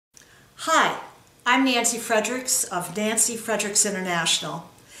Hi, I'm Nancy Fredericks of Nancy Fredericks International,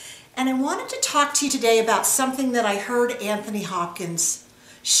 and I wanted to talk to you today about something that I heard Anthony Hopkins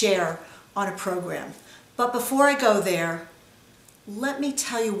share on a program. But before I go there, let me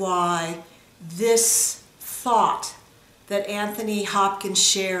tell you why this thought that Anthony Hopkins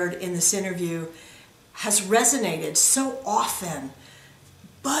shared in this interview has resonated so often,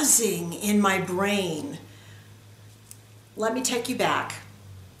 buzzing in my brain. Let me take you back.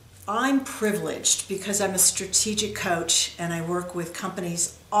 I'm privileged because I'm a strategic coach and I work with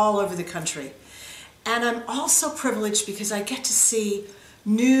companies all over the country. And I'm also privileged because I get to see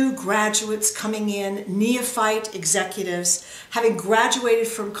new graduates coming in, neophyte executives, having graduated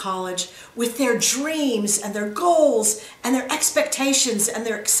from college with their dreams and their goals and their expectations and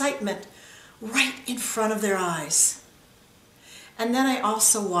their excitement right in front of their eyes. And then I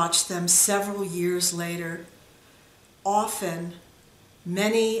also watch them several years later. Often,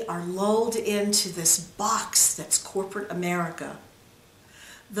 many are lulled into this box that's corporate America.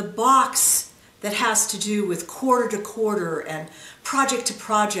 The box that has to do with quarter to quarter and project to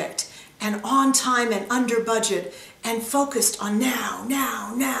project and on time and under budget and focused on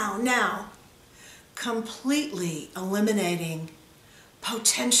now, completely eliminating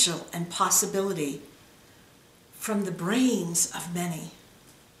potential and possibility from the brains of many.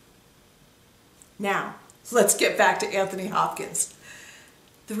 Now, let's get back to Anthony Hopkins.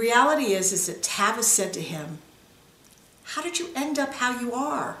 The reality is that Tavis said to him, "How did you end up how you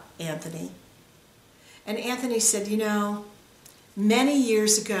are, Anthony?" And Anthony said, "You know, many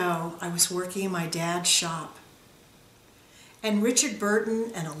years ago, I was working in my dad's shop. And Richard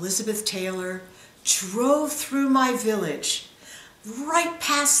Burton and Elizabeth Taylor drove through my village, right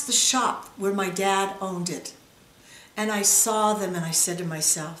past the shop where my dad owned it. And I saw them and I said to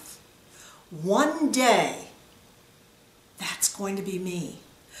myself, one day, that's going to be me.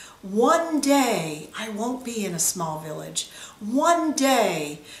 One day, I won't be in a small village. One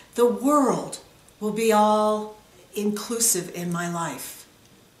day, the world will be all inclusive in my life."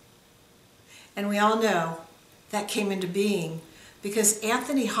 And we all know that came into being because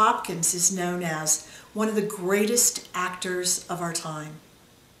Anthony Hopkins is known as one of the greatest actors of our time.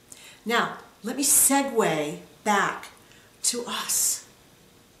 Now, let me segue back to us.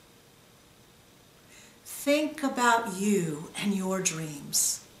 Think about you and your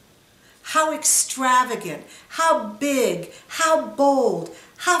dreams. How extravagant, how big, how bold,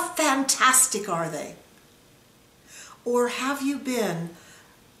 how fantastic are they? Or have you been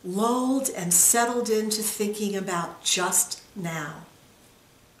lulled and settled into thinking about just now?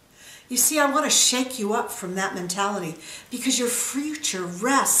 You see, I want to shake you up from that mentality because your future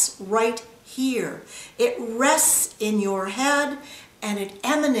rests right here. It rests in your head and it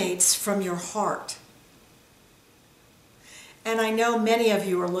emanates from your heart. And I know many of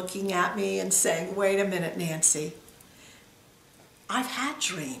you are looking at me and saying, "Wait a minute, Nancy. I've had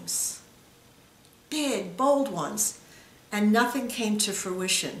dreams, big, bold ones, and nothing came to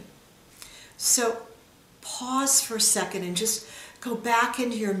fruition." So pause for a second and just go back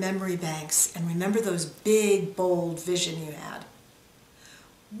into your memory banks and remember those big, bold vision you had.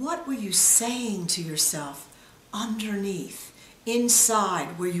 What were you saying to yourself underneath,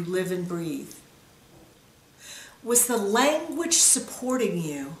 inside where you live and breathe? Was the language supporting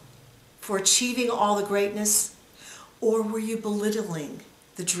you for achieving all the greatness? Or were you belittling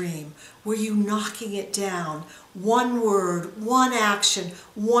the dream? Were you knocking it down, one word, one action,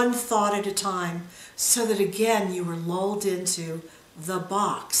 one thought at a time, so that again you were lulled into the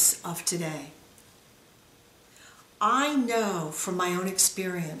box of today? I know from my own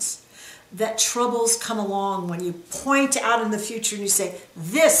experience that troubles come along when you point out in the future and you say,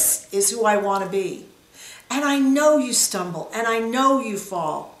 "This is who I want to be." And I know you stumble, and I know you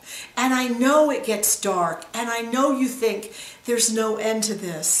fall, and I know it gets dark, and I know you think there's no end to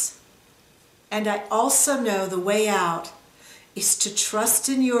this. And I also know the way out is to trust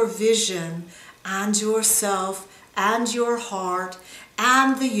in your vision and yourself and your heart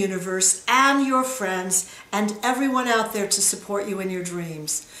and the universe and your friends and everyone out there to support you in your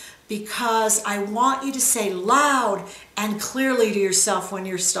dreams. Because I want you to say loud and clearly to yourself when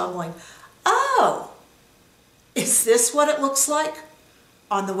you're stumbling, "Oh, is this what it looks like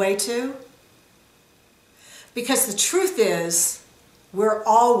on the way to?" Because the truth is, we're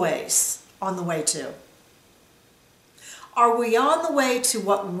always on the way to. Are we on the way to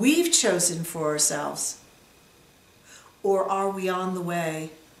what we've chosen for ourselves? Or are we on the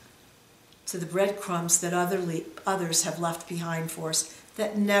way to the breadcrumbs that others have left behind for us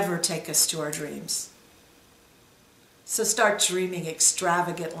that never take us to our dreams? So start dreaming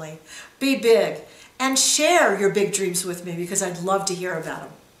extravagantly. Be big. And share your big dreams with me because I'd love to hear about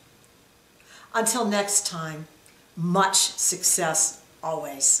them. Until next time, much success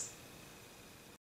always.